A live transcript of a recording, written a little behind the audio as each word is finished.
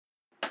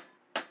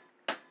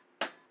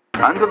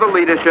Under the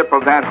leadership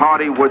of that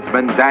hardy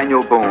woodsman,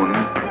 Daniel Boone,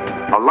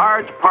 a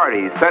large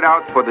party set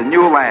out for the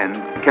new land,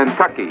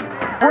 Kentucky.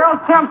 World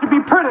champ to be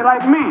pretty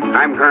like me.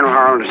 I'm Colonel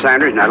Harold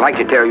Sanders, and I'd like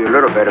to tell you a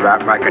little bit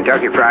about my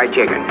Kentucky Fried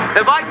Chicken.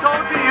 Have I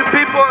told you you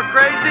people are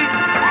crazy?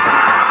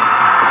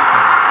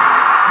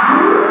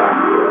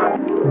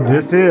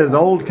 This is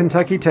Old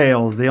Kentucky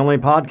Tales, the only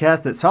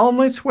podcast that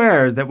solemnly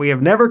swears that we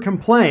have never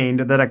complained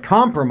that a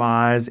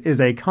compromise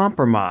is a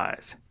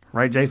compromise.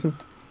 Right, Jason?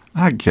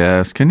 I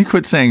guess. Can you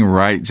quit saying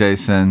right,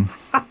 Jason?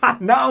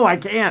 No, I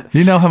can't.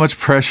 You know how much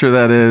pressure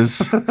that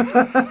is?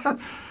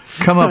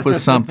 Come up with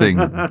something,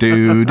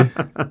 dude.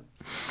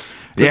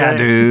 Yeah,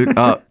 dude.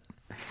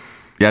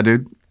 Yeah,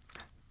 dude.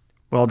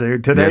 Well,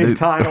 dude, today's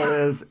title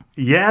is,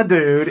 Yeah,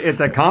 Dude, It's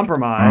a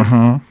Compromise.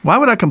 Why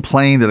would I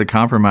complain that a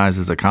compromise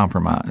is a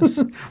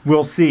compromise?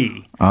 We'll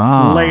see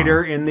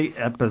later in the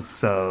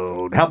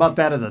episode. How about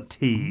that as a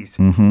tease?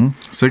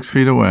 6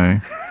 feet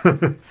away.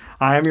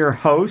 I am your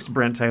host,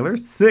 Brent Taylor.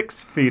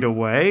 6 feet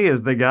away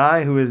is the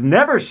guy who is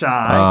never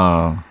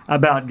shy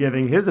about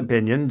giving his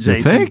opinion,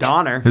 Jason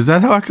Donner. Is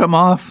that how I come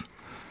off?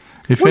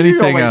 If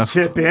anything, you always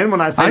chip in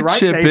when I say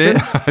Jason.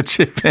 I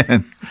chip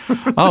in.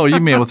 Oh, you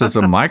mean with this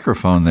a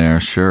microphone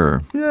there?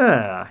 Sure.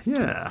 Yeah.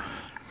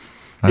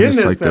 I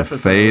just like to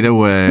fade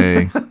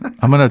away.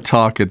 I'm going to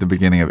talk at the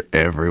beginning of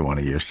every one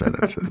of your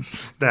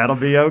sentences. That'll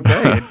be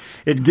okay.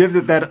 It gives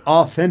it that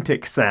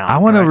authentic sound. I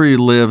want to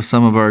relive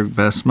some of our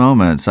best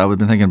moments. I've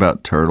been thinking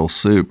about turtle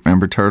soup.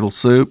 Remember turtle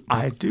soup?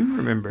 I do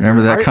remember.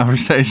 Remember that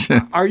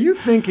conversation? Are you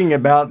thinking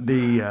about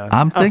the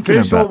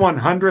official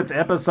 100th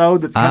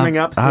episode that's coming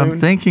up soon? I'm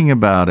thinking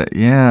about it.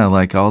 Yeah,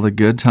 like all the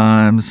good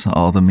times,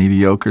 all the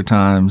mediocre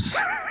times,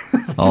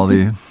 all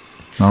the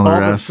rest. All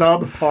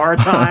the subpar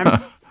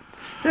times.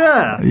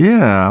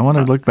 Yeah, I want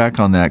to look back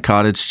on that.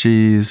 Cottage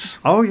cheese.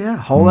 Oh, yeah.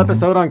 Whole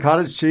episode on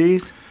cottage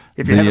cheese.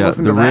 If you haven't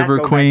listened to that, River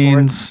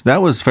Queens.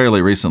 That was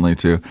fairly recently,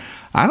 too.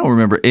 I don't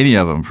remember any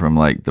of them from,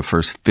 like, the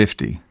first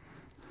 50.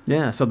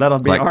 Yeah, so that'll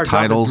be like our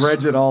titles. Job to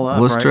dredge it all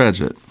up, Let's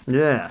dredge it.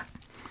 Yeah.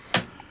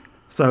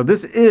 So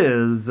this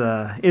is,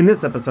 in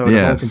this episode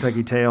of Old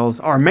Kentucky Tales,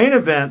 our main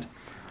event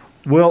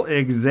will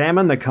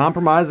examine the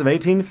Compromise of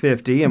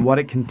 1850 and what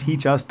it can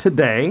teach us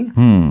today.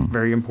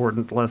 Very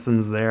important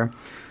lessons there.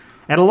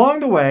 And along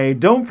the way,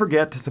 don't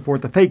forget to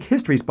support the fake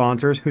history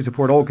sponsors who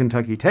support Old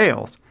Kentucky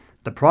Tales.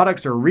 The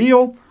products are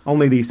real,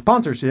 only the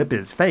sponsorship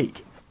is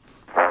fake.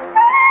 I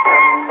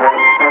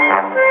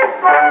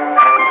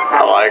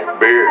like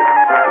beer.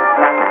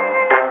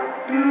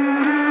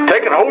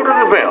 Taking hold of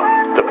the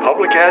vim the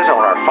public has on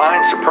our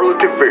fine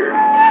superlative beer.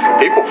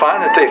 People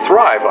find that they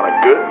thrive on a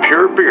good,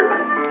 pure beer.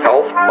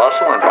 Health,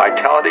 muscle, and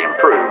vitality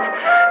improve.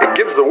 It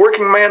gives the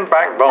working man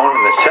backbone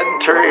and the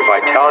sedentary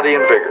vitality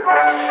and vigor.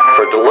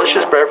 For a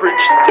delicious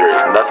beverage, there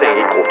is nothing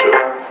equal to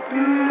it.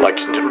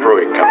 Lexington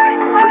Brewing Company,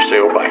 for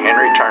sale by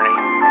Henry Turney,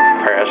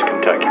 Paris,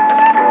 Kentucky.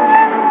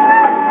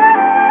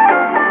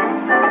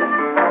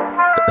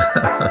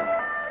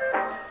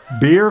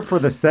 Beer for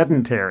the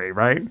sedentary,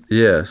 right?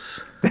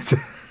 Yes.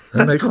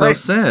 That makes no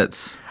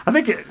sense. I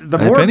think the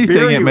more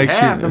beer you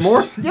have, the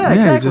more... Yeah,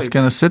 exactly. You're just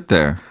going to sit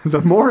there.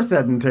 The more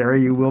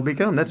sedentary you will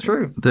become. That's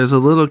true. There's a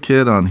little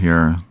kid on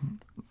here,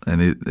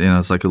 and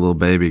it's like a little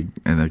baby,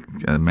 and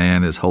a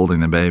man is holding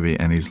the baby,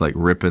 and he's like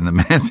ripping the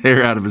man's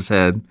hair out of his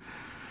head.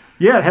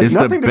 Yeah, it has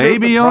nothing to do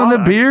with the on the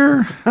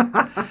beer?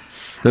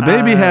 The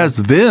baby has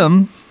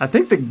Vim. I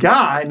think the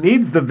guy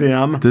needs the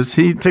Vim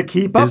to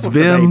keep up with the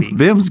baby.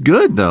 Vim's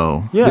good,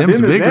 though. Yeah, Vim's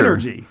Vim vigor.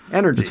 is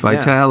energy. It's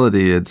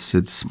vitality. Yeah.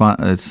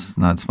 It's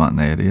not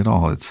spontaneity at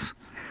all.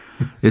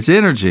 It's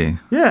energy.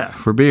 Yeah.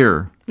 For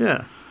beer.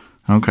 Yeah.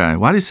 Okay.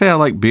 Why do you say I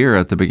like beer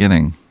at the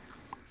beginning?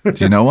 Do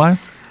you know why?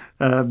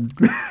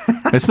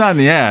 It's not in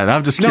the ad.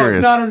 I'm just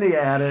curious. No, it's not in the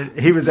ad.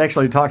 He was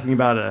actually talking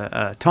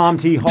about Tom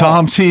T. Hall.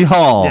 Tom T.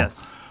 Hall.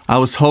 Yes. I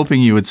was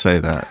hoping you would say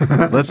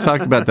that. Let's talk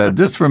about that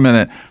just for a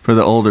minute for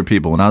the older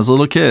people. When I was a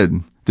little kid,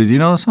 did you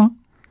know the song?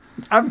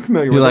 I'm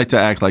familiar with it. You like to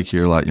act like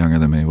you're a lot younger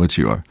than me, which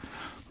you are.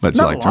 But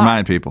you like to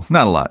remind people.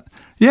 Not a lot.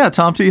 Yeah,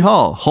 Tom T.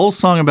 Hall. Whole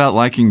song about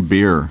liking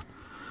beer.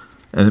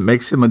 And it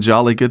makes him a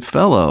jolly good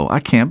fellow.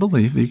 I can't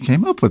believe he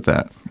came up with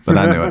that. But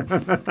I knew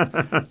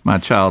it. My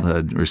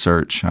childhood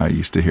research, I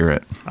used to hear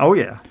it. Oh,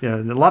 yeah. Yeah,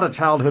 a lot of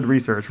childhood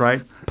research,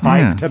 right?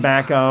 Pipe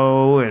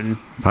tobacco and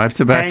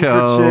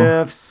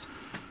handkerchiefs.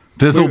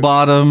 Fizzle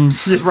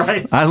bottoms.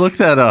 Right. I looked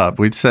that up.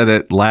 We said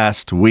it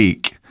last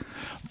week.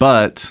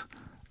 But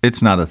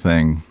it's not a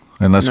thing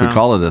unless we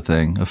call it a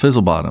thing. A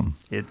fizzle bottom.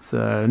 It's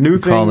a new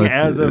thing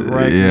as of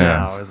right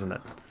now, isn't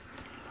it?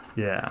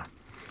 Yeah.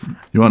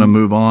 You want to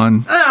move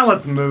on?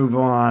 Let's move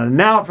on.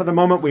 Now for the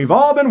moment we've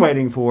all been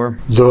waiting for.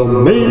 The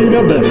main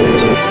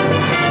event.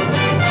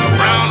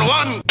 Round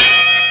one.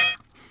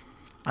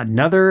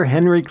 Another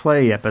Henry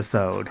Clay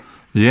episode.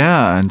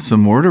 Yeah, and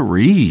some more to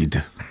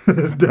read.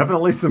 There's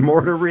definitely some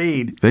more to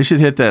read. They should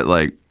hit that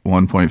like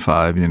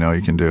 1.5,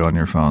 you can do on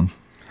your phone.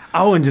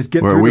 Oh, and just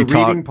get through the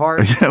reading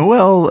part? Yeah,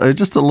 well,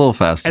 just a little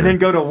faster. And then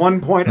go to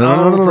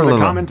 1.0 for the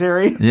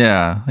commentary?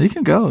 Yeah, you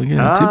can go.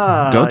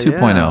 Yeah, go 2.0.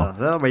 Yeah.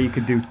 That way you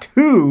could do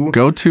 2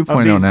 go 2.0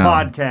 of these now.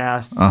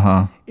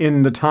 podcasts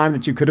in the time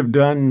that you could have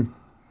done.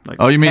 Like,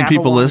 you mean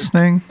people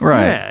listening?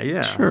 Right.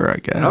 Yeah. Sure, I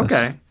guess.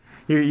 Okay.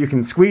 You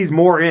can squeeze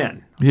more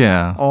in.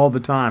 Yeah. All the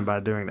time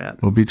by doing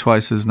that. Will be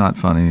twice as not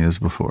funny as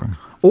before.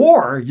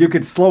 Or you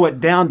could slow it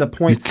down to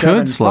 0.75. You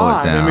could slow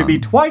it down. And it would be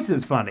twice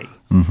as funny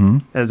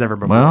as ever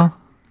before.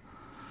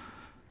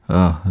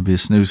 Well, it'd be a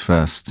snooze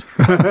fest.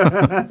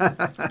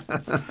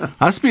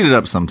 I speed it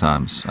up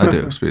sometimes. I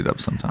do speed it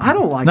up sometimes. I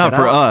don't like Not it.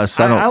 for us.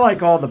 I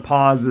like all the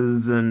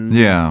pauses and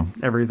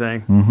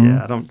everything.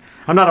 Yeah,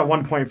 I'm not a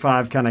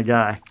 1.5 kind of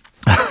guy.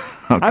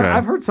 Okay.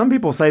 I've heard some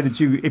people say that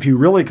if you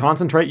really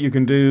concentrate, you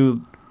can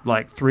do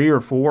like 3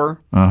 or 4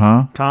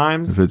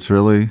 times. If it's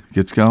really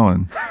gets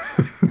going.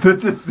 That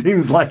just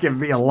seems like it'd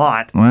be a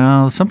lot.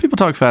 Well, some people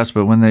talk fast,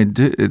 but when they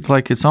do,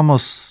 it's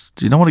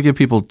almost, you don't want to give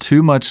people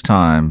too much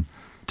time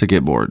to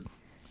get bored.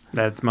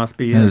 That must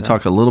be it. And to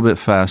talk a little bit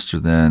faster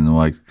than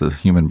like the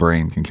human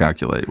brain can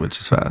calculate, which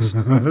is fast.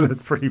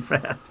 That's pretty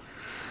fast.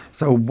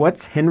 So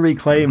what's Henry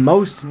Clay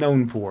most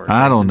known for?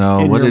 I don't know.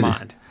 In what your did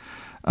mind?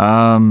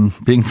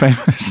 Being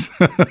famous.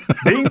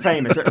 Being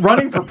famous.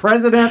 Running for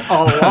president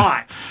a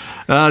lot.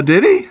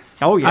 Did he?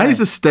 Oh, yeah. He's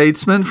a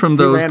statesman from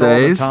those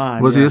days. All the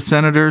time, was he a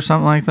senator or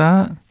something like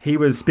that? He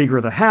was Speaker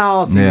of the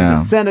House. He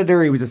was a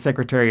senator. He was a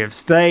Secretary of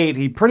State.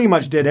 He pretty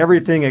much did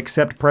everything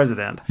except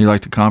president. He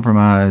liked to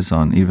compromise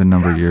on even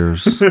number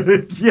years.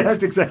 Yeah,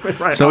 that's exactly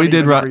right. So he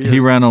did. He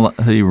ran a lot.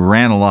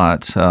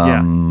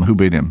 Who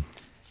beat him?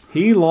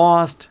 He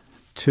lost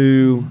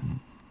to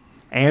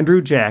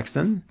Andrew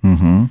Jackson.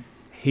 Mm-hmm.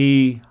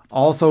 He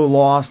also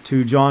lost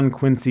to John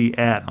Quincy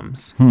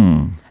Adams.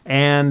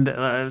 And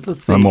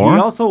let's see, he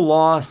also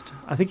lost,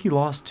 I think he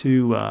lost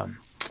to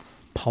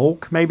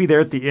Polk maybe there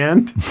at the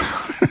end.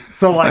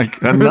 So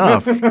like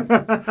enough.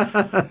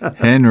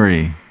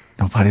 Henry,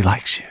 nobody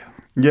likes you.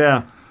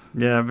 Yeah.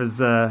 It was,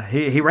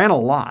 he ran a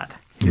lot.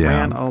 He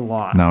ran a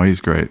lot. No,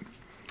 he's great.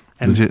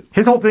 And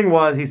his whole thing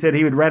was, he said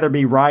he would rather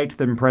be right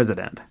than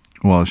president.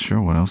 Well,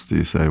 sure. What else do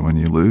you say when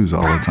you lose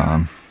all the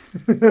time?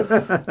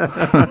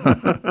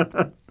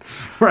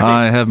 Right.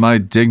 I have my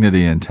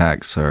dignity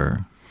intact,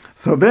 sir.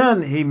 So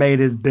then he made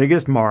his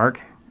biggest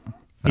mark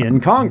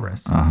in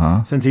Congress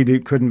since he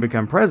couldn't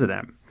become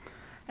president.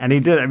 And he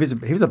did.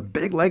 He was a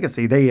big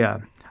legacy. They, I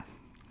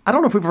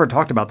don't know if we've ever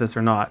talked about this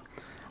or not,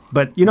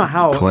 but you know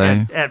how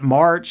at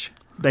March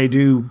they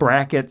do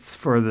brackets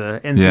for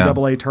the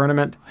NCAA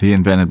tournament? He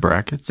invented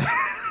brackets?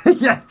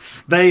 Yeah.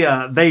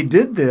 They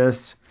did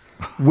this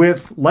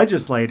with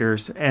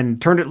legislators and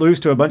turned it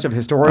loose to a bunch of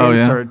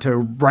historians to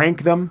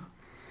rank them.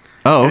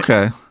 Oh,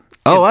 okay.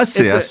 I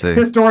see.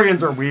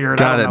 Historians are weird.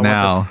 Got it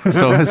now.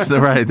 So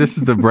right. This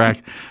is the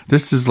bracket.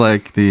 This is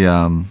like the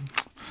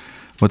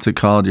what's it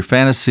called? Your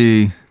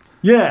fantasy.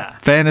 Yeah.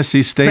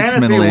 Fantasy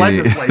statesmanly.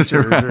 Fantasy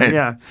legislatures. Right.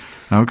 Yeah.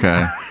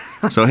 Okay.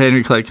 So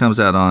Henry Clay comes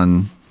out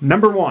on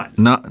number 1.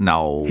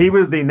 No. He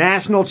was the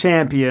national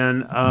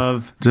champion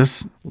of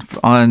just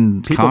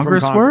on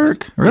Congress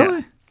work.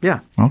 Really?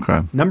 Yeah.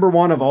 Okay. Number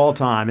 1 of all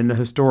time in the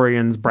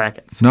historians'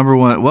 brackets. Number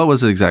 1. What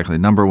was it exactly?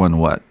 Number 1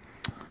 what?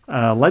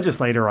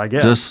 Legislator, I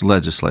guess. Just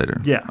legislator.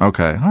 Yeah.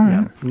 Okay. All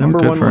right. Yeah. Number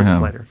 1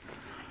 legislator.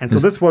 And so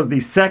this was the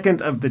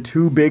second of the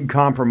 2 big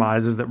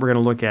compromises that we're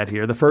going to look at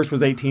here. The first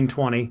was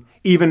 1820,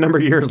 even number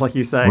years, like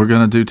you say. We're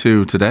going to do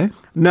 2 today?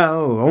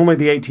 No, only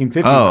the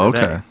 1850. Oh,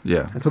 okay.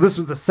 Yeah. And so this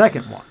was the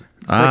second one.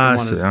 The second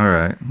one see. All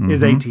right.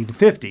 Is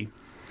 1850.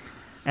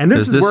 And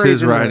this is where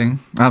his writing?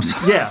 I'm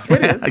sorry. Yeah,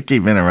 it is. I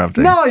keep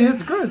interrupting. No,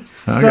 it's good.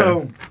 Okay.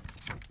 So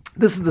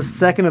this is the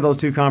second of those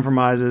 2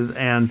 compromises,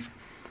 and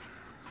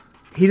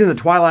he's in the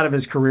twilight of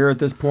his career at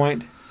this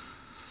point.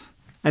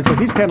 And so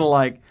he's kind of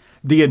like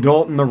the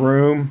adult in the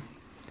room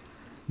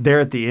there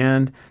at the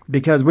end,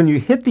 because when you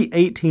hit the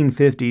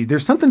 1850s,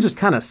 there's something just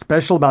kind of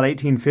special about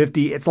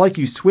 1850. It's like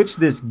you switch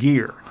this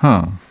gear.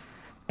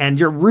 And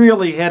you're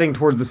really heading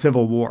towards the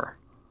Civil War.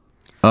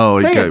 Oh,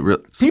 it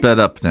got sped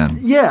up then.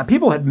 Yeah,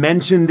 people had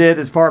mentioned it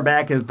as far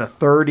back as the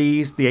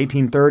 30s, the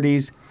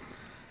 1830s.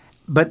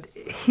 But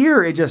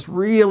here it just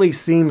really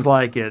seems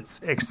like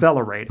it's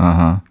accelerating.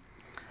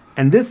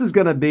 And this is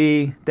going to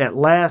be that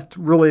last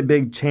really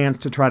big chance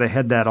to try to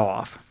head that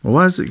off. Well,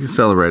 why is it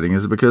accelerating?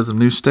 Is it because of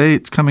new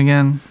states coming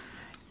in?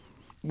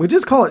 We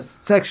just call it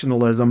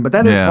sectionalism, but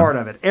that is part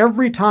of it.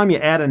 Every time you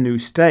add a new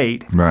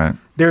state,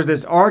 there's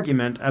this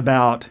argument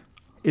about,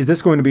 is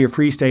this going to be a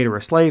free state or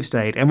a slave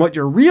state? And what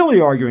you're really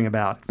arguing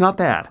about, it's not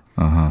that.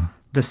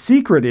 The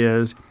secret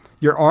is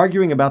you're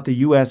arguing about the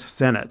U.S.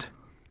 Senate.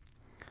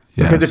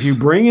 Because if you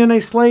bring in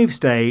a slave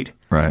state,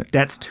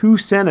 that's 2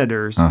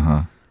 senators,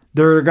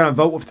 they're going to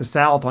vote with the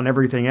South on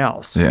everything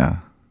else. Yeah.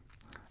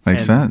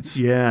 Makes sense.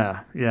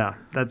 Yeah.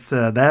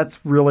 That's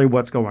really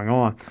what's going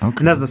on. Okay.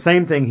 And that's the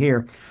same thing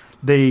here.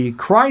 The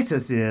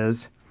crisis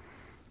is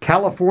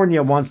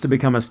California wants to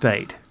become a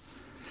state.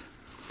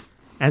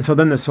 And so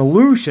then the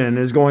solution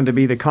is going to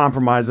be the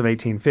Compromise of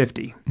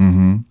 1850.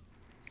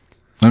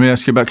 Let Let me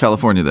ask you about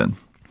California then.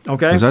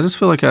 Okay. Because I just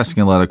feel like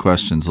asking a lot of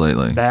questions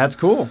lately. That's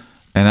cool.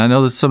 And I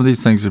know that some of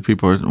these things that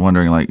people are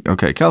wondering, like,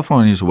 okay,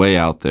 California's way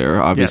out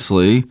there,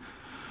 obviously.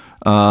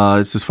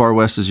 Yes. It's as far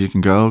west as you can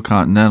go,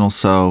 continental.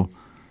 So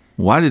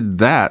why did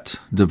that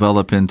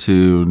develop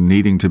into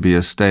needing to be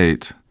a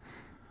state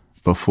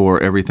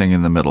before everything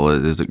in the middle?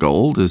 Is it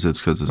gold? Is it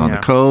because it's on the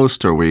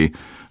coast? Or we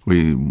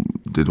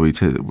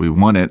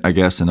won it, I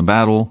guess, in a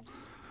battle?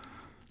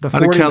 How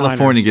did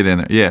California get in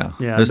it? Yeah.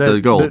 It's the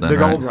gold. The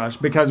gold rush.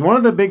 Because one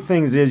of the big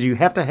things is you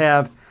have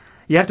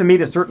to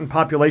meet a certain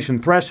population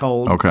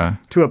threshold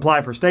to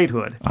apply for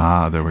statehood.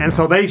 There we go. And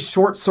so they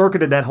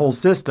short-circuited that whole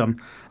system.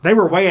 They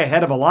were way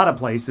ahead of a lot of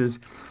places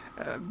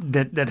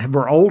that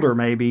were older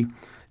maybe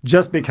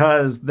just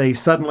because they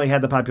suddenly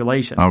had the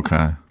population.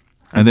 Okay.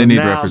 And they need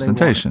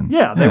representation.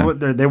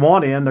 They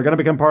want in. They're going to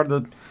become part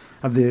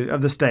of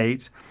the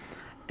states.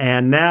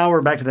 And now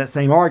we're back to that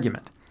same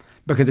argument.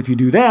 Because if you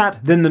do that,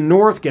 then the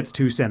North gets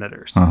 2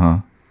 senators.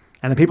 And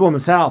the people in the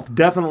South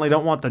definitely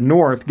don't want the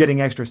North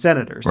getting extra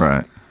senators.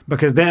 Right.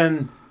 Because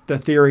then the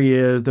theory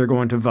is they're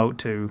going to vote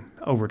to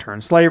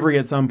overturn slavery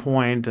at some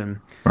point, and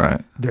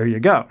there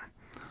you go.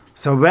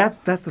 So that's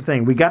the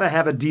thing. We got to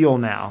have a deal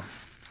now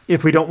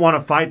if we don't want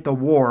to fight the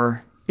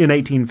war in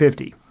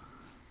 1850.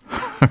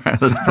 All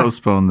right, let's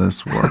postpone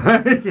this war.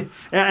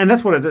 And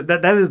that's what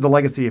that is the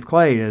legacy of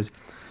Clay is.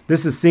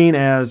 This is seen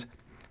as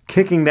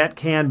kicking that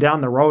can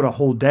down the road a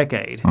whole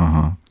decade.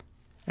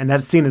 And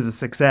that's seen as a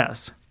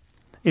success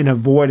in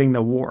avoiding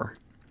the war.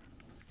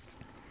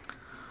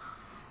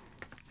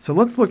 So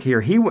let's look here.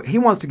 He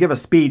wants to give a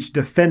speech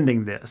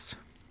defending this.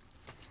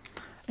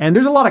 And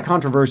there's a lot of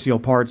controversial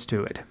parts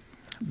to it.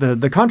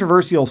 The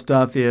controversial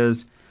stuff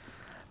is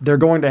they're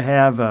going to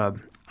have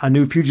a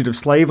new fugitive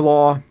slave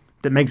law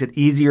that makes it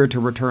easier to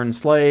return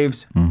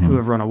slaves who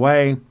have run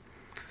away.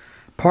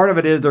 Part of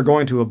it is they're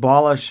going to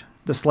abolish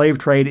the slave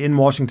trade in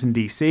Washington,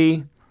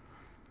 D.C.,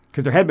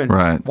 because there had been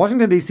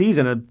Washington, D.C. is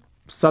in a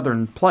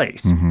southern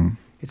place.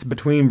 It's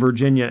between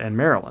Virginia and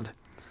Maryland.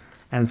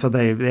 And so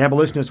the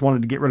abolitionists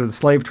wanted to get rid of the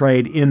slave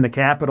trade in the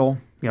capital,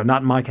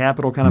 not in my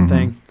capital kind of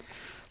thing.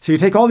 So you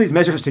take all these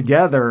measures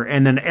together,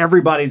 and then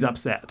everybody's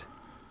upset.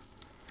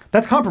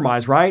 That's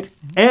compromise, right?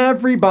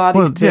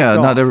 Everybody's ticked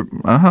off. Not every.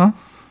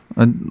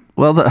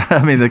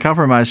 The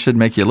compromise should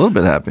make you a little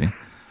bit happy.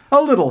 A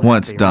little happy.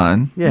 Once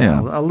done. Yeah,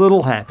 a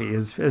little happy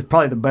is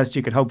probably the best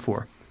you could hope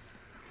for.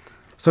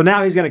 So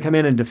now he's going to come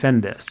in and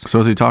defend this. So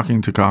is he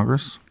talking to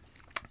Congress?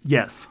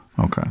 Yes.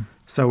 Okay.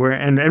 So we're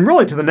and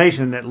really to the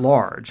nation at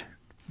large.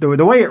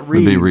 The way it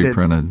reads, it'll be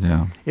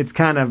reprinted, it's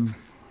kind of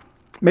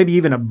maybe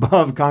even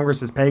above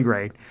Congress's pay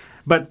grade,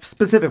 but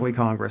specifically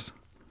Congress.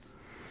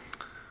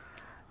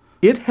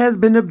 It has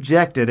been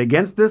objected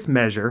against this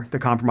measure, the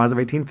Compromise of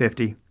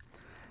 1850,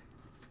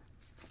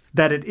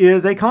 that it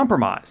is a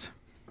compromise.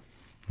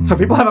 So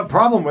people have a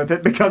problem with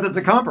it because it's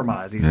a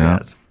compromise, he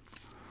says.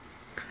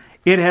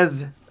 It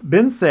has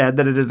been said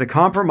that it is a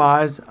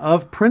compromise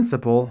of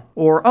principle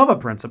or of a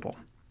principle.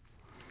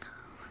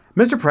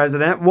 Mr.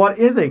 President, what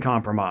is a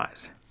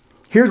compromise?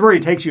 Here's where he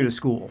takes you to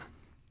school.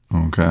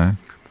 Okay.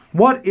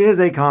 What is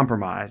a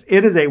compromise?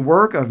 It is a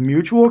work of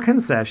mutual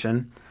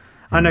concession,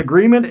 an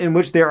agreement in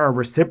which there are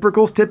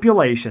reciprocal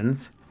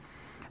stipulations,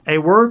 a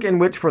work in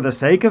which for the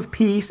sake of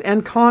peace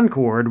and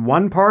concord,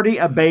 one party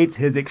abates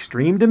his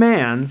extreme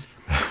demands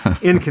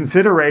in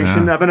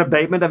consideration of an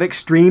abatement of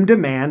extreme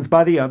demands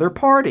by the other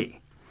party.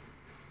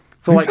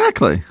 So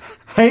exactly.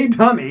 Hey,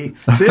 dummy,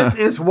 this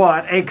is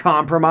what a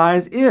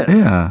compromise is.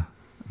 Yeah,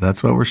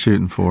 that's what we're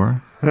shooting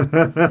for.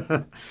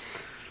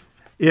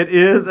 It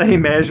is a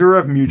measure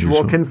of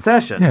mutual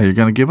concession. Yeah, you're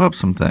going to give up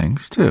some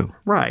things, too.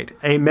 Right.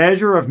 A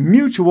measure of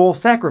mutual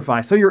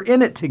sacrifice. So you're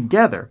in it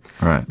together.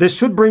 Right. This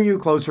should bring you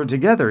closer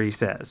together, he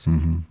says.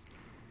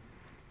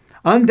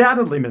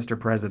 Undoubtedly, Mr.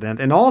 President,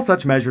 in all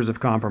such measures of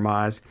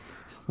compromise,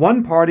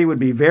 one party would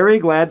be very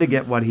glad to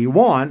get what he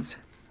wants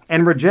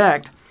and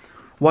reject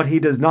what he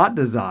does not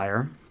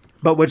desire,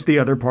 but which the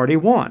other party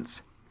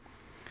wants.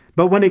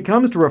 But when it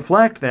comes to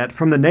reflect that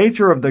from the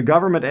nature of the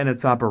government and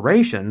its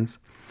operations,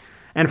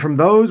 and from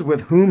those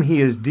with whom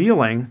he is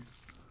dealing,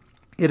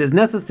 it is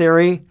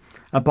necessary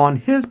upon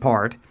his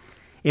part,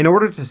 in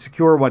order to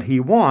secure what he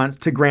wants,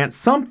 to grant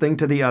something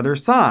to the other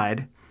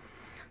side,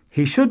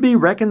 he should be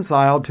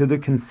reconciled to the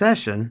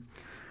concession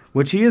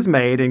which he has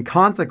made in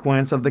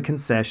consequence of the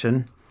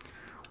concession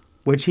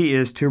which he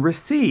is to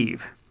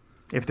receive,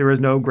 if there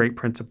is no great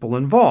principle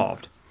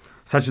involved,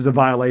 such as a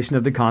violation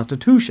of the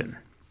Constitution.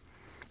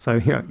 So,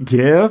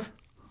 give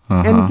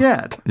and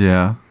get.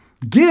 Yeah.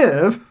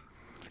 Give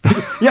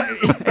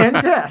and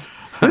get.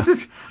 This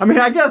is,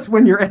 I guess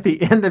when you're at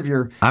the end of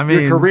your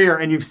career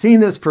and you've seen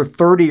this for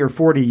 30 or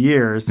 40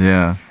 years,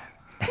 I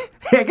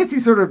guess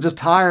he's sort of just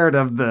tired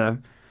of the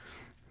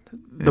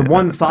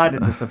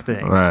one-sidedness of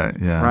things. Right,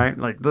 yeah. Right?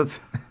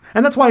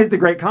 And that's why he's the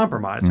great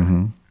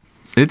compromiser.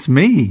 It's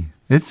me.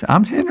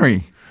 I'm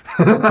Henry.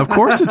 Of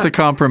course it's a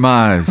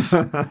compromise.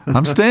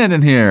 I'm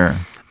standing here.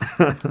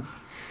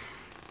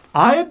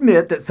 I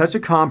admit that such a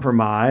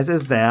compromise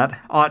as that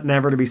ought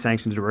never to be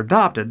sanctioned or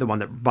adopted, the one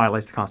that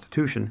violates the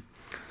Constitution.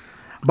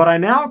 But I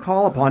now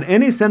call upon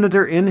any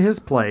senator in his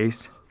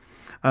place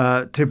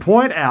to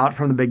point out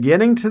from the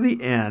beginning to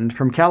the end,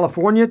 from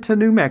California to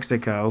New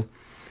Mexico,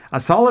 a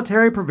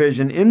solitary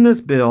provision in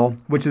this bill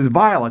which is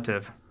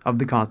violative of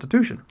the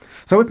Constitution.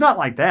 So it's not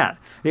like that.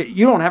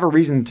 You don't have a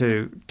reason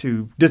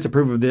to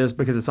disapprove of this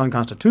because it's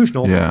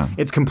unconstitutional. Yeah.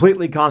 It's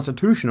completely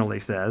constitutional, he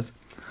says.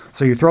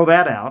 So you throw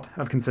that out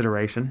of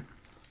consideration.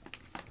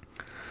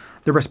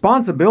 The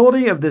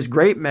responsibility of this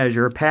great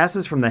measure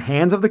passes from the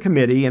hands of the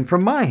committee and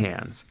from my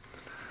hands.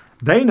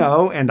 They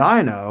know, and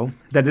I know,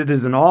 that it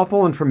is an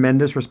awful and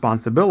tremendous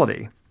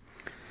responsibility.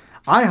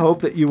 I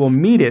hope that you will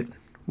meet it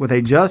with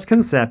a just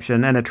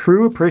conception and a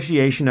true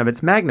appreciation of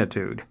its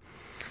magnitude,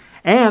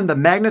 and the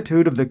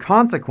magnitude of the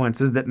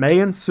consequences that may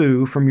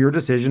ensue from your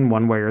decision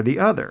one way or the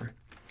other.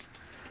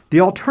 The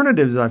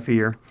alternatives, I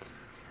fear,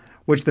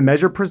 which the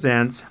measure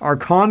presents are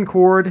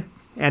concord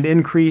and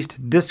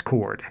increased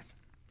discord.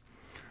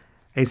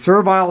 A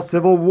servile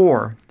civil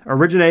war,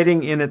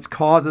 originating in its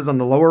causes on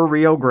the lower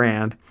Rio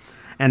Grande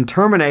and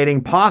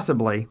terminating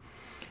possibly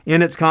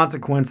in its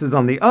consequences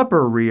on the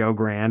upper Rio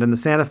Grande and the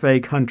Santa Fe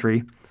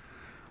country,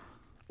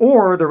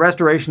 or the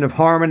restoration of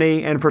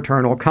harmony and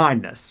fraternal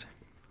kindness.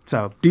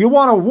 So, do you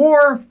want a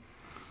war,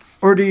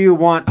 or do you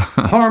want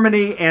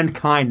harmony and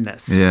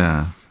kindness?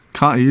 Yeah.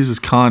 He uses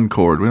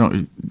concord. We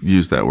don't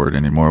use that word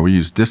anymore. We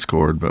use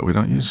discord, but we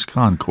don't use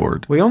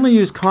concord. We only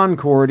use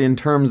concord in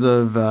terms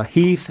of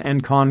Heath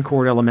and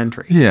Concord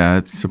Elementary. Yeah,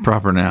 it's a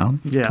proper noun.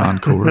 Yeah.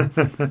 Concord.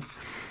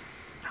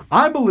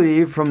 I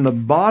believe from the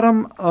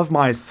bottom of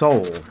my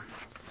soul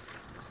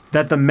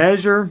that the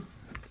measure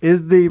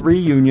is the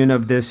reunion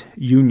of this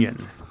union.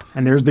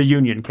 And there's the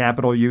union,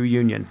 capital U,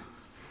 union.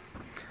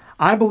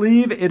 I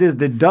believe it is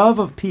the dove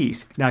of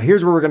peace. Now,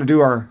 here's where we're going to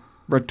do our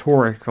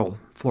rhetorical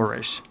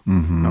flourish.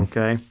 Mm-hmm.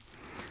 Okay?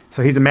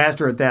 So he's a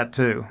master at that,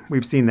 too.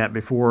 We've seen that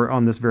before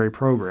on this very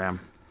program.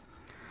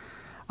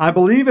 I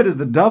believe it is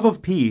the dove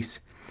of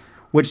peace,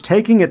 which,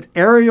 taking its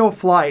aerial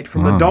flight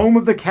from the dome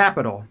of the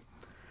Capitol,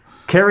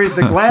 carries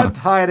the glad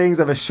tidings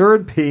of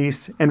assured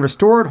peace and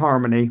restored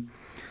harmony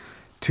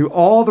to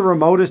all the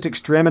remotest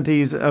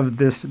extremities of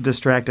this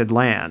distracted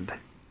land.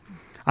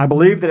 I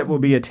believe that it will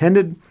be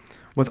attended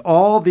with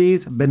all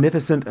these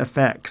beneficent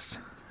effects.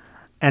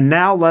 And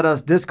now let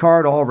us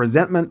discard all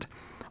resentment,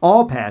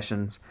 all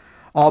passions,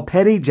 all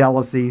petty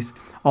jealousies,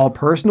 all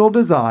personal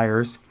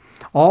desires,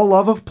 all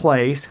love of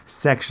place,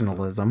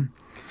 sectionalism,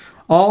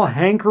 all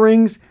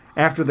hankerings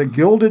after the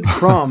gilded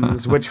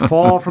crumbs which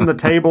fall from the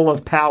table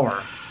of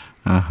power.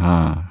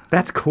 Uh-huh.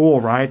 That's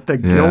cool, right? The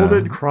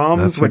gilded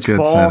crumbs which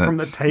fall from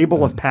the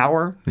table of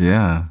power.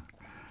 Yeah.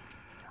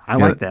 I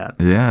like that.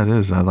 Yeah, it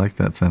is. I like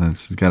that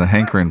sentence. He's got a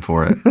hankering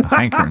for it. A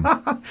hankering.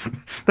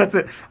 That's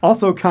it.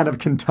 Also kind of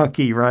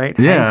Kentucky, right?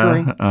 Yeah.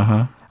 Hankering.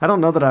 Uh-huh. I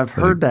don't know that I've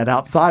heard that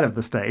outside of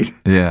the state.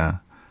 Yeah.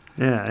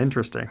 Yeah,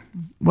 interesting.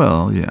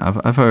 Well, yeah,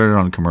 I've heard it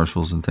on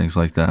commercials and things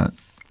like that.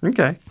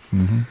 Okay.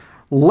 Mm-hmm.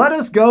 Let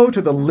us go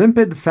to the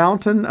limpid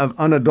fountain of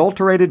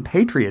unadulterated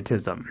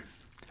patriotism.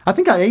 I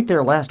think I ate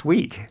there last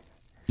week.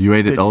 You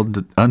ate at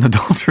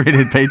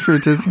unadulterated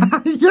patriotism?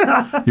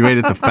 Yeah. You ate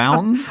at the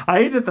fountain? I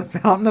ate at the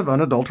fountain of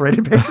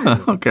unadulterated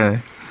patriotism. Okay.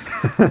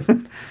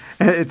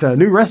 It's a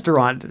new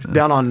restaurant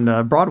down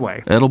on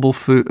Broadway. Edible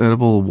food,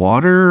 edible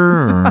water?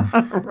 Or?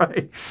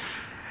 Right.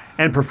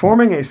 And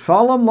performing a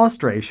solemn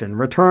lustration,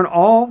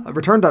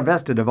 return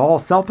divested of all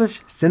selfish,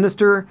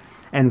 sinister,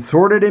 and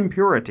sordid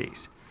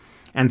impurities,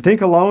 and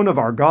think alone of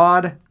our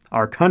God,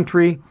 our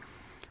country,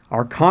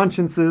 our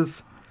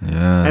consciences, yes,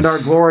 and our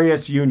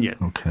glorious union.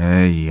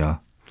 Okay.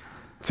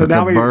 So it's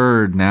now a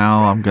bird.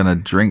 Now I'm going to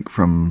drink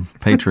from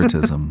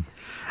patriotism.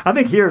 I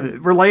think here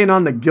we're laying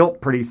on the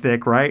guilt pretty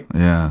thick, right?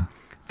 Yeah.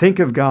 Think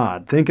of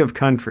God. Think of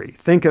country.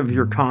 Think of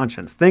your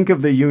conscience. Think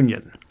of the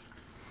union.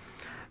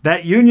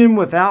 That union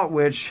without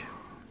which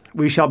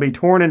we shall be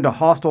torn into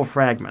hostile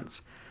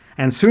fragments,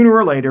 and sooner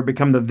or later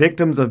become the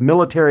victims of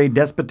military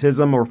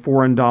despotism or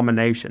foreign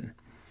domination.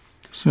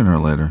 Sooner or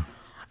later.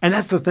 And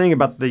that's the thing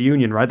about the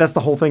Union, right? That's the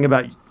whole thing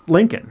about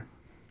Lincoln.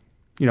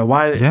 You know,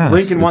 why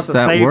Lincoln wants to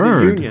save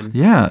the Union.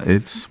 Yeah,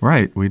 it's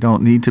right. We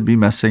don't need to be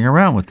messing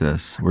around with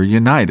this. We're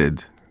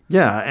united.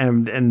 Yeah,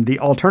 and the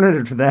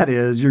alternative to that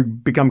is you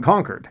become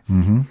conquered.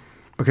 Mm-hmm.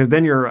 Because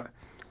then you're,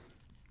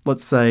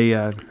 let's say,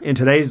 in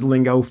today's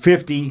lingo,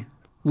 50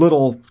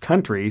 little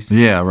countries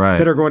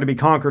that are going to be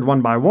conquered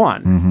one by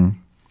one. Mm-hmm.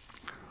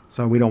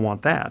 So we don't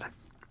want that.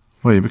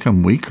 Well, you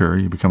become weaker.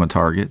 You become a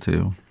target,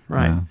 too.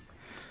 Right. Yeah.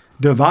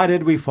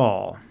 Divided we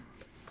fall,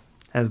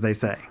 as they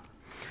say.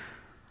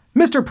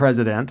 Mr.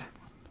 President,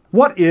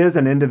 what is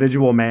an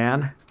individual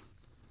man?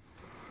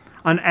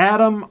 An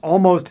atom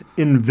almost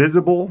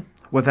invisible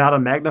without a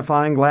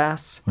magnifying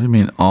glass? What do you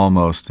mean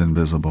almost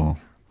invisible?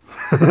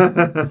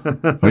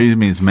 What do you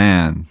mean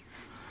man?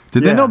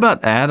 Did they know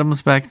about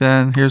atoms back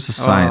then? Here's a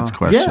science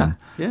question.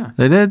 Yeah.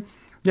 They did?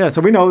 Yeah, so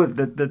we know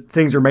that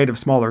things are made of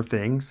smaller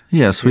things.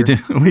 Yes, we do.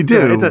 We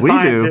do. It's a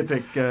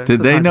scientific... Did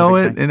they know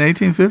it in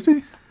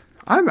 1850?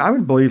 I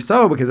would believe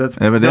so, because that's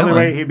the only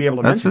way he'd be able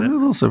to mention it. That's a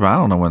little surprise. I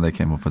don't know when they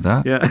came up with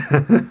that.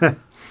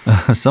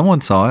 Yeah.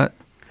 Someone saw it.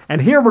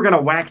 And here we're going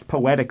to wax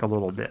poetic a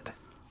little bit.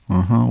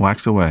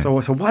 Wax away. So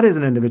what is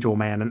an individual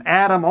man? An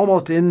atom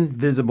almost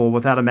invisible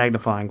without a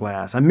magnifying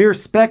glass. A mere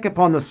speck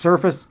upon the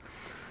surface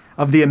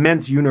of the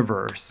immense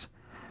universe.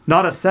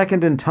 Not a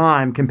second in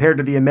time compared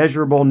to the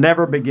immeasurable,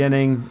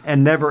 never-beginning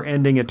and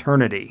never-ending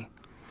eternity.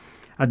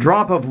 A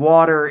drop of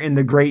water in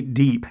the great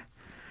deep,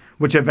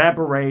 which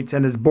evaporates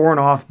and is borne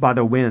off by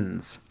the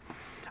winds.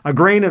 A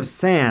grain of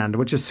sand,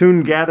 which is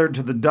soon gathered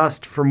to the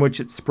dust from which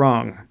it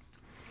sprung.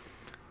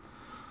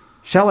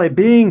 Shall a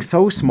being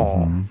so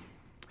small,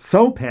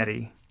 so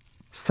petty,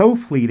 so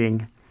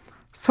fleeting,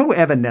 so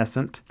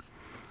evanescent,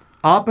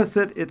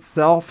 opposite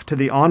itself to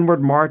the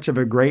onward march of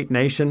a great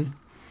nation,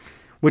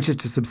 which is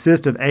to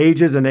subsist of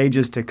ages and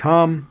ages to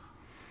come,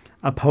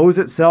 oppose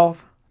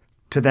itself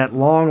to that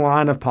long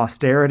line of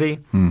posterity,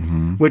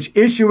 which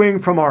issuing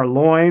from our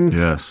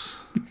loins...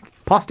 Yes.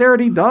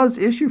 Posterity does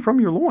issue from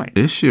your loins.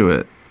 Issue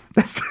it.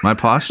 My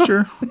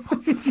posture?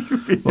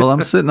 Well,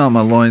 I'm sitting on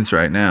my loins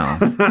right now.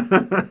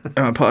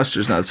 My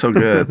posture's not so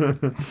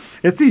good.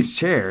 It's these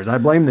chairs. I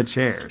blame the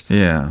chairs.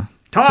 Yeah.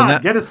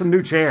 Todd, get us some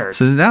new chairs.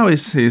 So now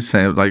he's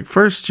saying, like,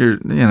 first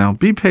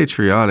be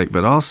patriotic,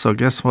 but also,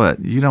 guess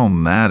what? You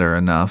don't matter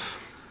enough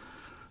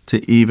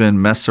to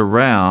even mess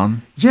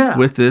around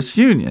with this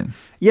union.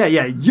 Yeah.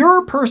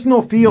 Your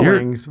personal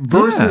feelings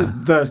versus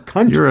the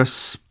country. You're a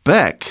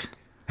speck.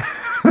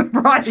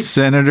 Right.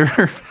 Senator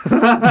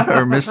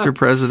or Mr.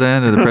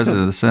 President or the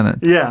President of the Senate.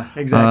 Yeah,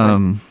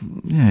 exactly.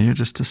 You're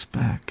just a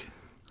speck.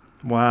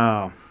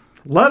 Wow.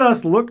 Let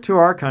us look to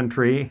our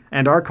country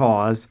and our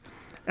cause,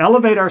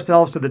 elevate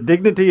ourselves to the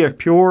dignity of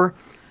pure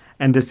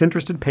and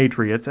disinterested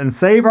patriots, and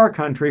save our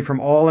country from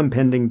all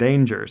impending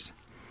dangers.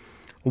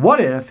 What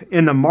if,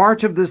 in the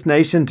march of this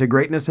nation to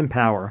greatness and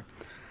power,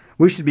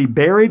 we should be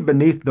buried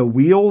beneath the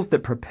wheels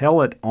that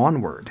propel it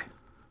onward?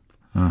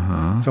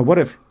 So what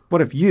if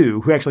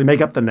you, who actually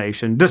make up the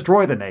nation,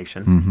 destroy the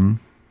nation?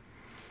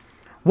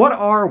 What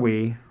are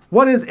we,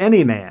 what is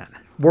any man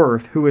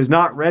worth who is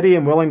not ready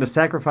and willing to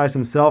sacrifice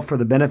himself for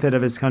the benefit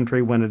of his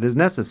country when it is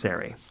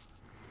necessary?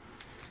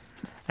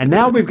 And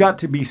now we've got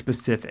to be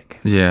specific.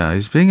 Yeah,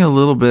 he's being a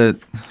little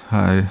bit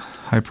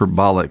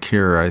hyperbolic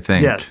here, I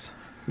think. Yes,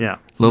 yeah.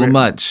 A little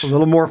much. A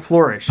little more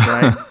flourish,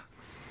 right?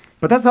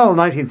 But that's how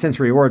 19th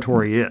century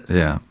oratory is.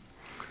 Yeah.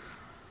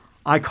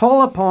 I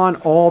call upon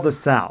all the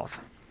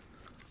South.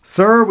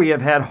 Sir, we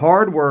have had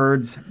hard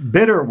words,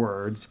 bitter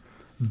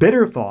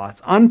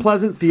thoughts,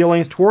 unpleasant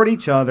feelings toward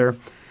each other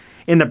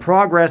in the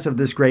progress of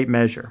this great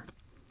measure.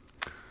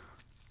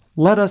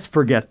 Let us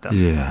forget them.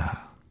 Yeah.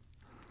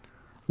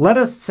 Let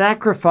us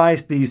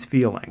sacrifice these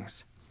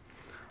feelings.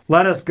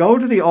 Let us go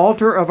to the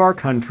altar of our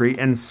country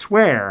and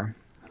swear,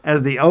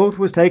 as the oath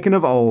was taken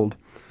of old,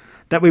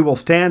 that we will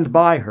stand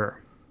by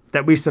her,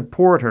 that we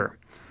support her,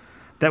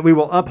 that we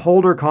will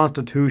uphold her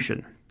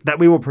Constitution, that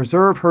we will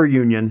preserve her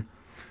Union,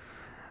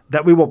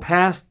 that we will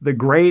pass the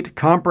great,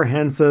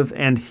 comprehensive,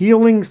 and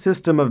healing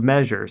system of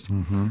measures,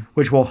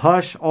 which will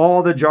hush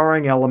all the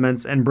jarring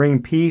elements and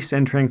bring peace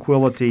and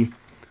tranquility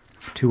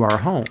to our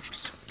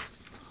homes.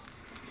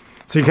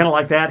 So you kind of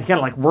like that? He kind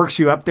of like works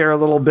you up there a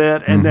little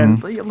bit, and then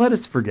let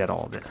us forget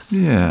all this.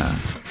 Yeah.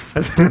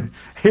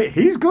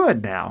 He's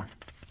good now.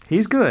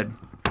 He's good.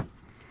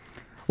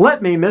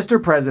 Let me,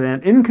 Mr.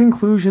 President, in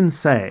conclusion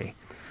say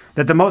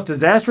that the most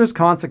disastrous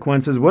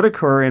consequences would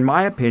occur, in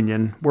my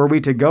opinion, were we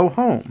to go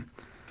home,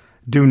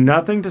 do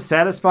nothing to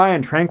satisfy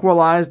and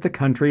tranquilize the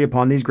country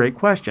upon these great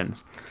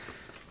questions.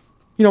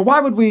 You know, why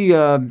would we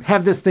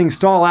have this thing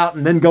stall out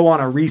and then go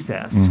on a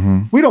recess?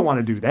 We don't want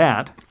to do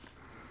that.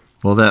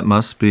 Well, that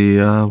must be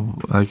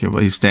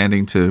he's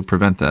standing to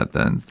prevent that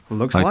then.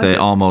 Looks like they it.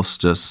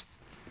 almost just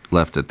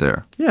left it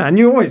there. Yeah, and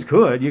you always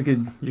could. You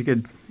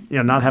could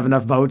not have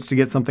enough votes to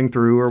get something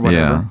through or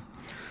whatever. Yeah.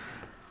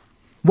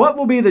 What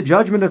will be the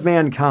judgment of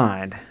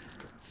mankind?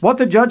 What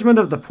the judgment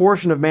of the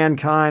portion of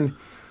mankind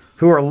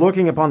who are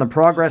looking upon the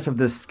progress of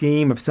this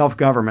scheme of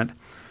self-government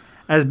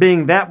as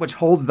being that which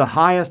holds the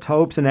highest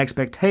hopes and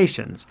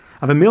expectations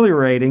of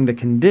ameliorating the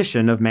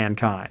condition of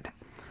mankind?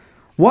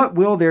 What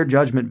will their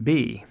judgment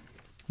be?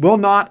 Will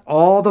not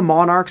all the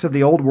monarchs of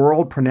the old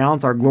world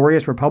pronounce our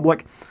glorious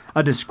republic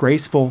a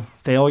disgraceful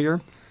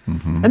failure?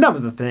 And that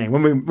was the thing.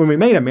 When we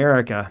made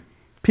America,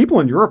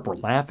 people in Europe were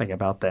laughing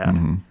about that.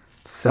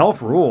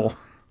 Self-rule.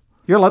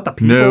 You're going to let the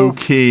people... No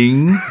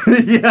king.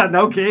 Yeah,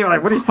 no king.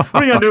 Like, what are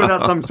you going to do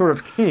without some sort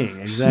of king?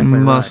 Exactly.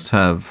 Must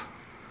have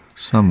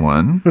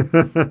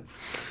someone.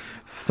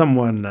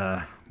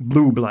 Someone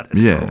blue-blooded.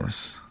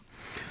 Yes.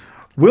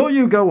 Will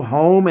you go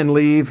home and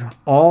leave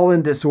all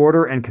in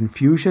disorder and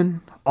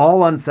confusion,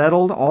 all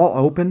unsettled, all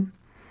open?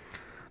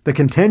 The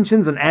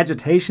contentions and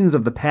agitations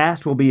of the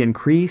past will be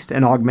increased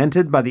and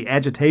augmented by the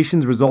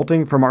agitations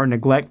resulting from our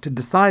neglect to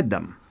decide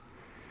them.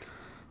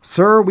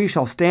 Sir, we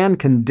shall stand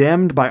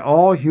condemned by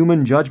all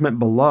human judgment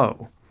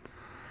below,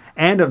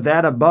 and of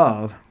that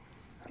above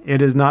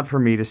it is not for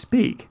me to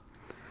speak.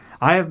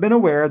 I have been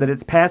aware that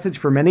its passage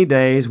for many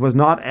days was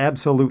not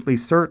absolutely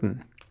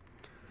certain.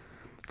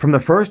 From the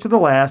first to the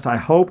last, I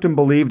hoped and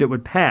believed it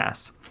would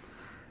pass,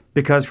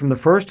 because from the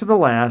first to the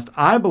last,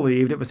 I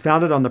believed it was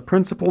founded on the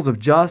principles of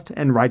just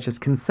and righteous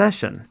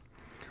concession,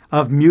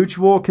 of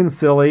mutual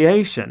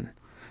conciliation.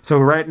 So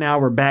right now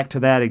we're back to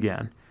that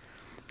again.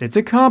 It's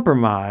a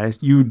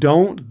compromise. You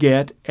don't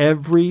get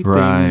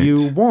everything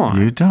you want.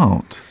 You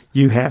don't.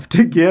 You have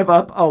to give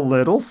up a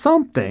little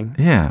something.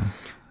 Yeah.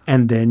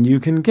 And then you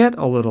can get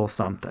a little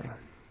something.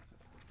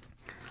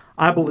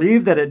 I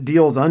believe that it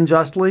deals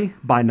unjustly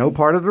by no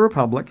part of the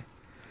Republic,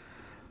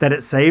 that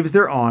it saves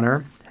their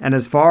honor, and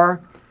as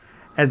far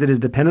as it is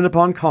dependent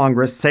upon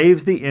Congress,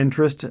 saves the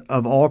interest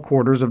of all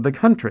quarters of the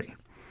country.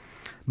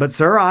 But,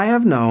 sir, I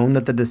have known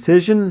that the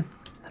decision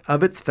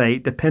of its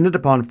fate depended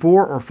upon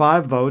 4 or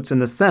 5 votes in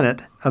the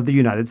Senate of the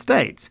United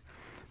States.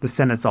 The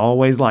Senate's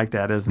always like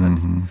that, isn't it?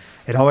 Mm-hmm.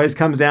 It always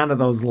comes down to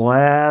those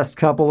last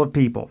couple of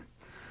people.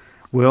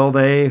 Will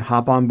they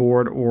hop on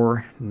board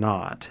or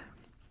not?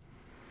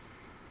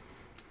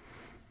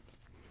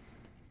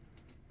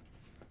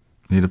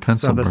 Need a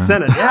pencil, So the Brent.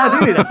 Senate, yeah, I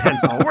do need a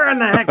pencil. Where in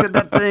the heck did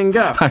that thing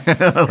go?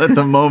 Let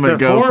the moment The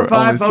go 4 or for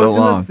 5 only so votes in the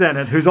long.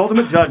 Senate, whose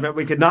ultimate judgment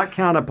we could not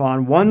count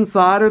upon one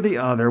side or the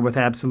other with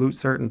absolute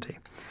certainty.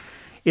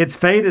 Its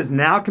fate is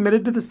now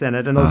committed to the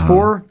Senate, and those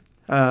 4,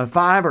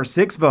 5, or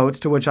 6 votes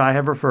to which I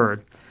have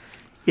referred,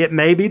 it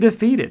may be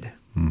defeated.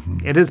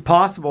 Mm-hmm. It is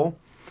possible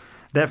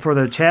that for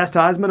the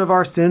chastisement of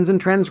our sins and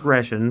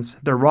transgressions,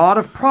 the rod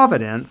of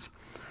providence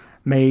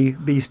may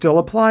be still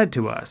applied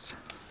to us,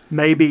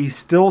 may be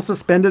still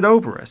suspended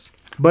over us.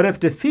 But if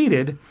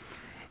defeated,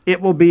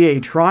 it will be a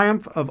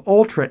triumph of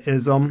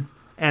ultraism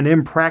and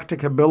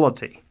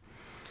impracticability,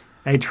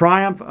 a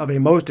triumph of a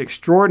most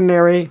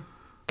extraordinary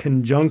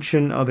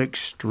conjunction of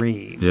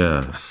extremes.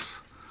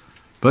 Yes.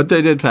 But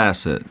they did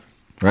pass it,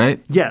 right?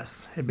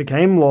 Yes, it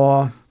became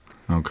law.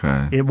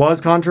 Okay. It was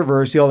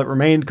controversial. It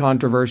remained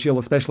controversial,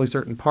 especially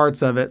certain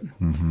parts of it.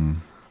 Mm-hmm.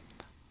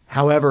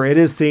 However, it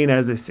is seen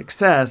as a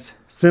success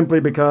simply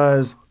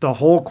because the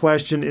whole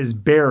question is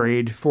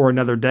buried for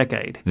another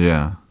decade.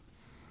 Yeah.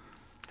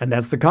 And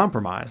that's the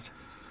compromise.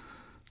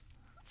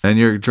 And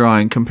you're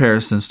drawing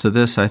comparisons to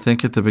this, I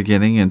think, at the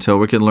beginning until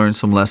we can learn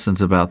some lessons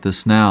about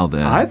this now,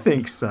 then. I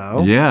think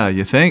so. Yeah,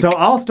 you think? So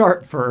I'll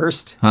start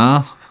first.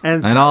 Huh?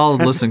 And I'll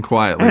listen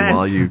quietly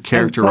while you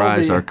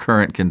characterize so our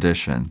current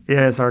condition.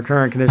 Yes, our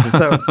current condition.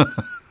 So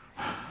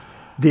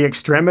the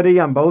extremity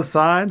on both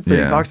sides that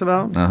he talks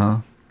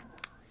about,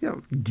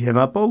 give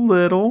up a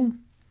little,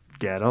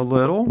 get a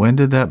little. When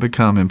did that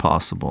become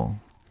impossible?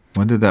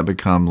 When did that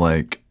become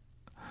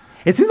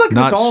it seems like it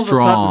not just all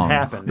strong. of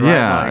a sudden happened,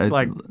 right? Yeah.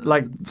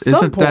 Like some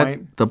isn't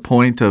point. That the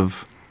point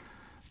of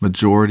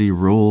majority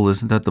rule?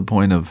 Isn't that the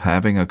point of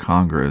having a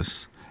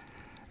Congress?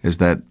 Is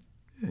that,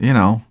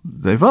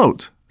 they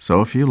vote. So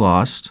if you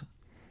lost,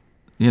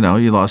 you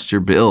lost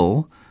your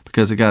bill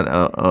because it got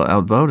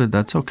outvoted,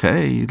 that's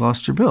okay. You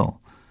lost your bill.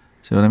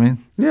 See what I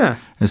mean? Yeah.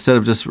 Instead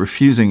of just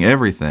refusing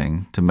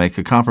everything to make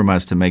a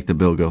compromise to make the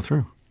bill go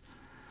through.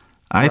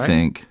 I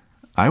think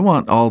I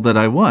want all that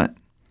I want.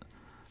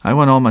 I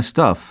want all my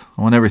stuff.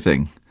 I want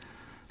everything.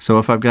 So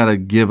if I've got to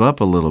give up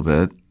a little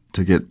bit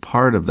to get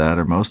part of that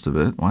or most of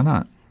it, why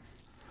not?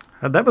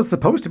 That was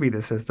supposed to be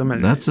the system.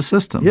 And that's the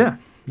system. Yeah,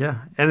 yeah.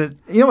 And it's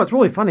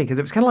really funny because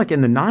it was kind of like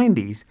in the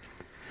 90s.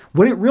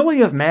 Would it really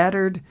have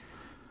mattered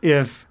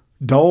if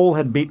Dole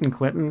had beaten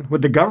Clinton?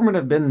 Would the government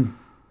have been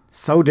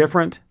so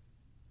different?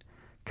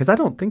 Because I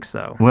don't think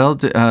so. Well,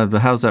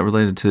 how's that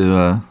related to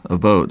a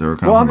vote or a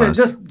compromise? Well, I mean,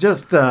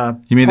 just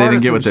you mean they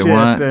didn't get what they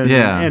want?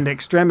 And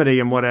extremity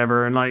and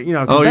whatever. And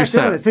you're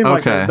saying, it seemed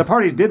like the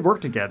parties did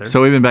work together.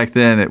 So even back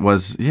then it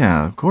was,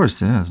 of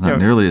course, it's not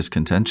nearly as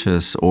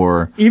contentious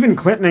or... Even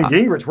Clinton and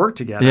Gingrich worked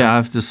together. Yeah,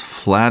 I've just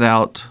flat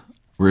out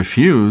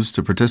refused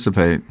to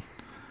participate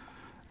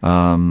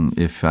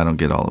if I don't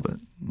get all of it.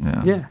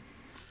 Yeah.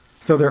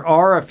 So there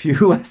are a few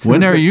lessons.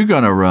 When are you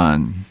going to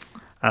run?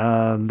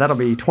 That'll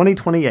be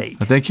 2028.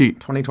 I think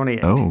 2028.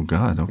 Oh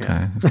God.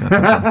 Okay.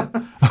 Yeah.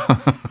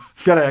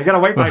 gotta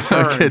wait my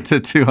turn. Get to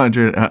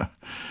 200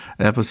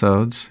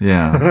 episodes.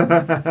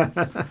 Yeah.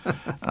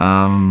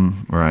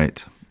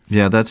 Right.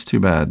 Yeah, that's too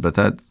bad. But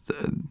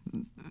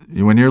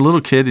when you're a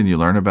little kid and you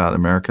learn about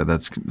America,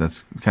 that's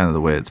kind of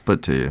the way it's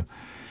put to you.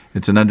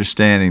 It's an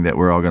understanding that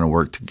we're all going to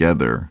work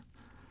together,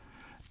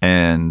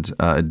 and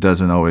it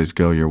doesn't always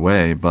go your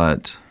way,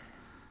 but.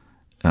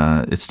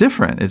 It's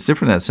different. It's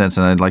different in that sense.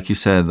 And like you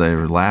said, they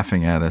were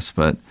laughing at us,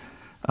 but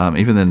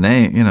even the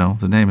name,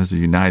 the name is the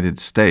United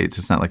States.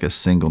 It's not like a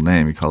single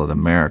name. You call it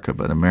America,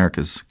 but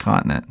America's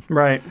continent.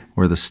 Right.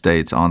 We're the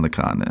states on the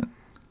continent.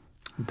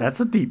 That's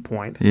a deep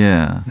point.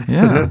 Yeah.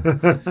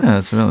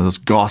 It's really those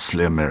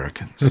ghastly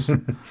Americans.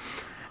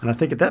 And I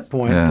think at that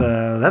point,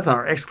 that's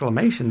our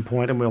exclamation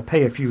point, and we'll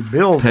pay a few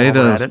bills. Pay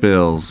those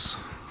bills.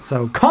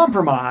 So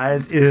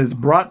Compromise is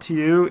brought to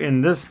you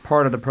in this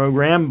part of the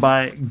program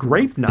by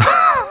Grape Nuts.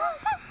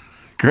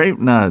 Grape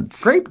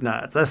nuts. Grape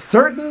nuts. A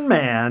certain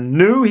man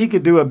knew he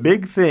could do a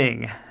big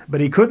thing,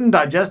 but he couldn't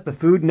digest the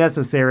food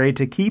necessary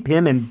to keep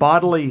him in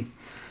bodily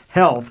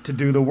health to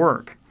do the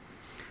work.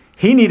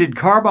 He needed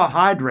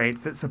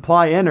carbohydrates that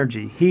supply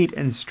energy, heat,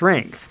 and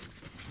strength.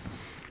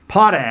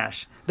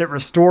 Potash that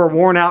restore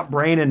worn-out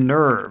brain and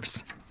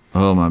nerves.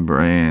 Oh, my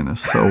brain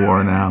is so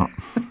worn out.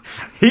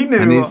 He knew.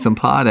 I need some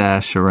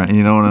potash around.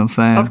 You know what I'm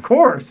saying? Of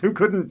course. Who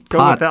couldn't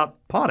go without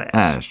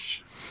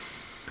potash?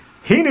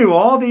 He knew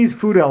all these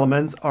food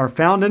elements are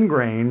found in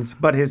grains,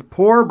 but his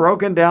poor,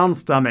 broken-down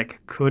stomach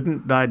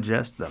couldn't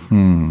digest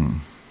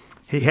them.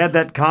 He had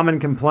that common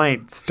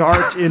complaint,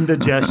 starch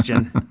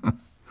indigestion.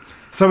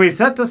 So he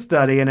set to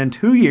study and in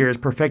 2 years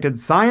perfected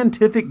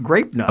scientific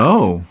grape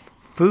nuts,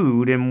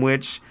 food in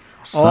which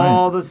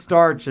all the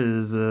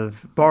starches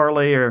of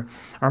barley are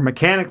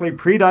mechanically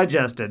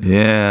pre-digested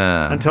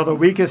until the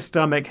weakest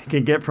stomach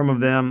can get from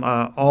them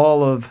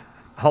all of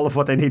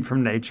what they need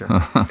from nature.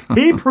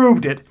 He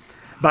proved it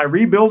by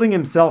rebuilding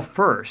himself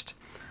first.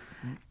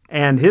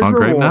 And his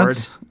reward,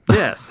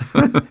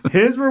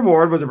 his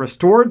reward was a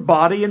restored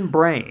body and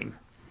brain.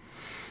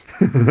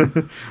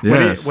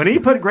 When he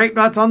put grape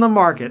nuts on the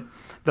market,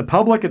 the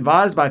public,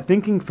 advised by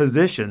thinking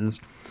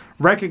physicians,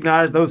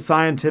 recognized those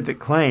scientific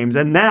claims.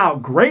 And now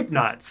grape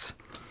nuts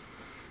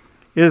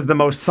is the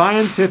most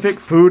scientific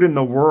food in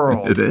the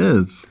world. It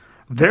is.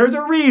 There's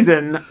a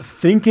reason.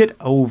 Think it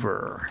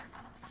over.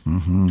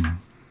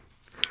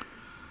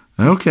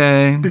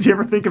 Okay. Did you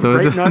ever think of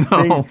grape nuts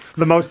being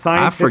the most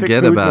scientific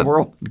food in the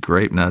world?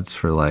 Grape nuts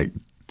for like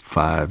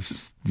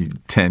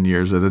 5-10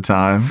 years at a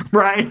time.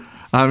 Right.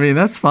 I mean,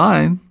 that's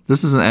fine.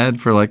 This is an ad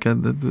for I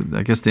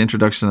guess the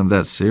introduction of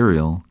that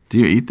cereal. Do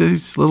you eat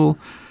these little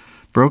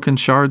broken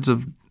shards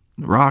of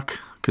rock?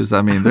 Because,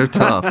 I mean, they're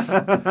tough.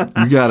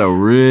 You got to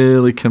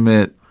really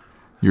commit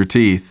your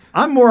teeth.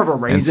 I'm more of a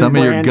raisin and some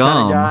of your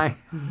gum kind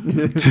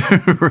of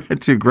guy.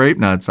 to grape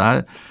nuts.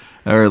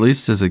 Or at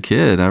least as a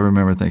kid, I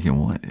remember thinking,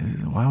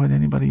 why would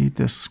anybody eat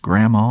this,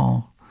 Grandma?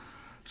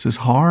 This is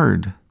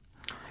hard.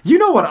 You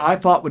know what I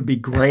thought would be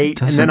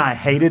great, and then I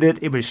hated it?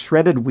 It was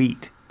shredded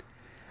wheat.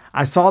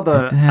 I saw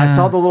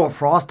the little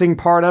frosting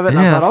part of it, and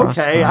I thought,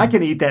 okay, I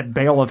can eat that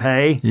bale of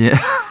hay.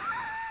 Yeah.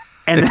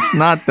 And it's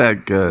not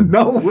that good.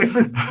 No, it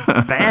was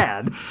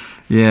bad.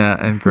 Yeah,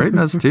 and grape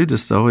nuts, too,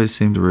 just always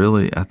seemed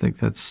really, I think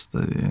that's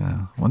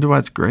wonder why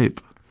it's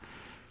grape.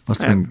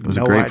 Must have been, was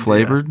it grape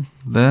flavored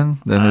then?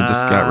 Then they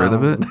just got rid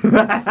of it?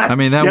 I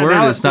mean, that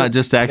word is not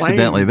just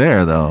accidentally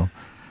there, though.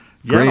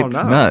 Grape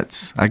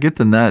nuts. I get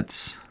the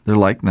nuts. They're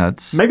like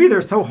nuts. Maybe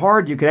they're so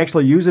hard you could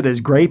actually use it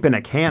as grape in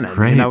a cannon.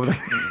 Grape. You know,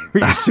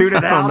 you shoot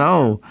it out. I don't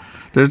know.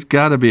 There's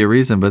got to be a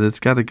reason, but it's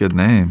got a good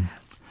name.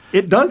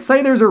 It does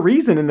say there's a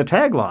reason in the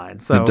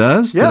tagline. So it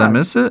does? Yeah, did I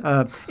miss it?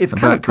 It's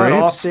kind of cut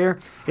off there.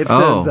 It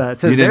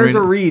says there's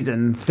a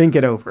reason. Think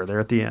it over there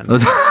at the end.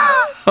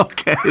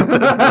 Okay. It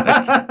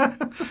doesn't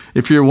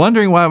if you're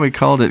wondering why we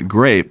called it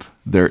grape,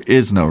 there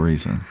is no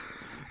reason.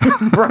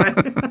 Right.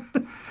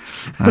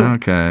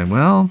 Okay.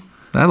 Well,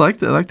 I like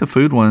the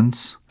food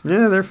ones.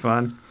 Yeah, they're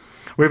fun.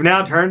 We've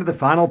now turned to the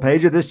final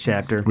page of this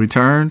chapter. We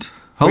turned?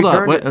 Hold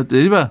up. Wait,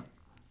 Eva.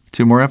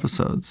 2 more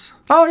episodes.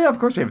 Oh, yeah, of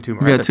course we have 2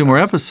 more episodes. We got 2 more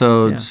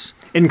episodes.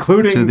 Yeah.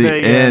 Including to the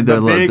end,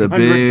 the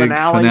big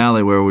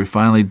finale where we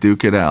finally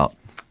duke it out.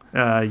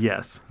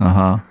 Yes.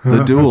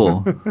 The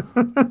duel.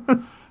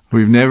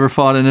 We've never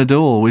fought in a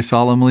duel. We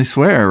solemnly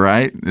swear,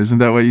 right? Isn't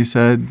that what you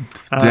said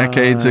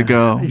decades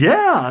ago?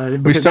 Yeah.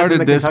 We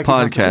started this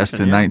podcast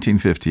in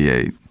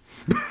 1958.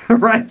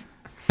 Right.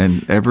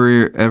 And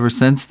ever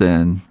since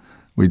then,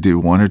 we do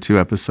 1 or 2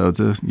 episodes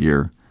a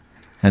year.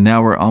 And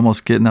now we're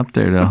almost getting up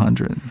there to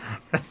 100.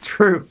 That's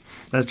true.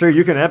 That's true.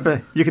 You can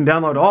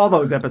download all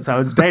those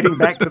episodes dating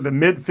back to the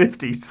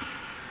mid-50s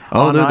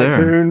on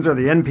iTunes or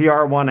the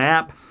NPR One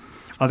app.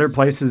 Other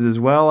places as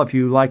well. If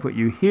you like what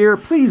you hear,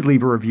 please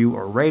leave a review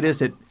or rate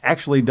us. It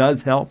actually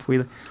does help.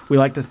 We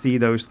like to see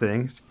those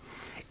things,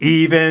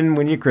 even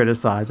when you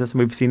criticize us. And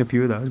we've seen a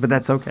few of those, but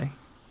that's okay.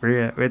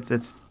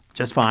 It's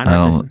just fine.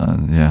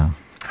 Yeah.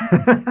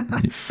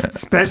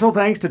 Special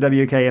thanks to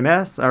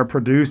WKMS, our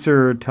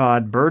producer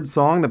Todd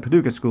Birdsong, the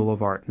Paducah School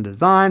of Art and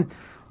Design,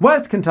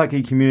 West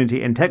Kentucky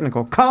Community and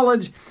Technical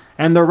College,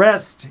 and the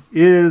rest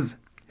is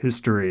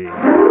history.